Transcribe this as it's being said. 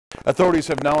Authorities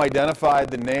have now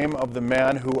identified the name of the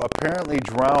man who apparently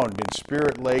drowned in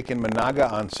Spirit Lake in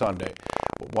Menahga on Sunday.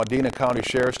 Wadena County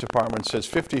Sheriff's Department says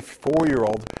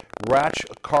 54-year-old Rach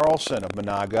Carlson of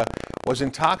Menahga was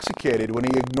intoxicated when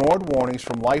he ignored warnings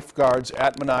from lifeguards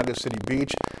at Menahga City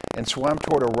Beach and swam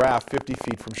toward a raft 50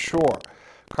 feet from shore.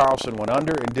 Carlson went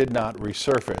under and did not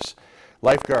resurface.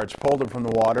 Lifeguards pulled him from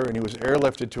the water and he was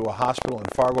airlifted to a hospital in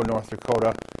Fargo, North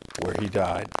Dakota, where he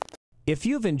died. If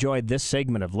you've enjoyed this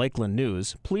segment of Lakeland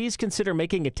News, please consider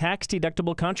making a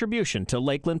tax-deductible contribution to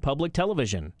Lakeland Public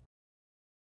Television.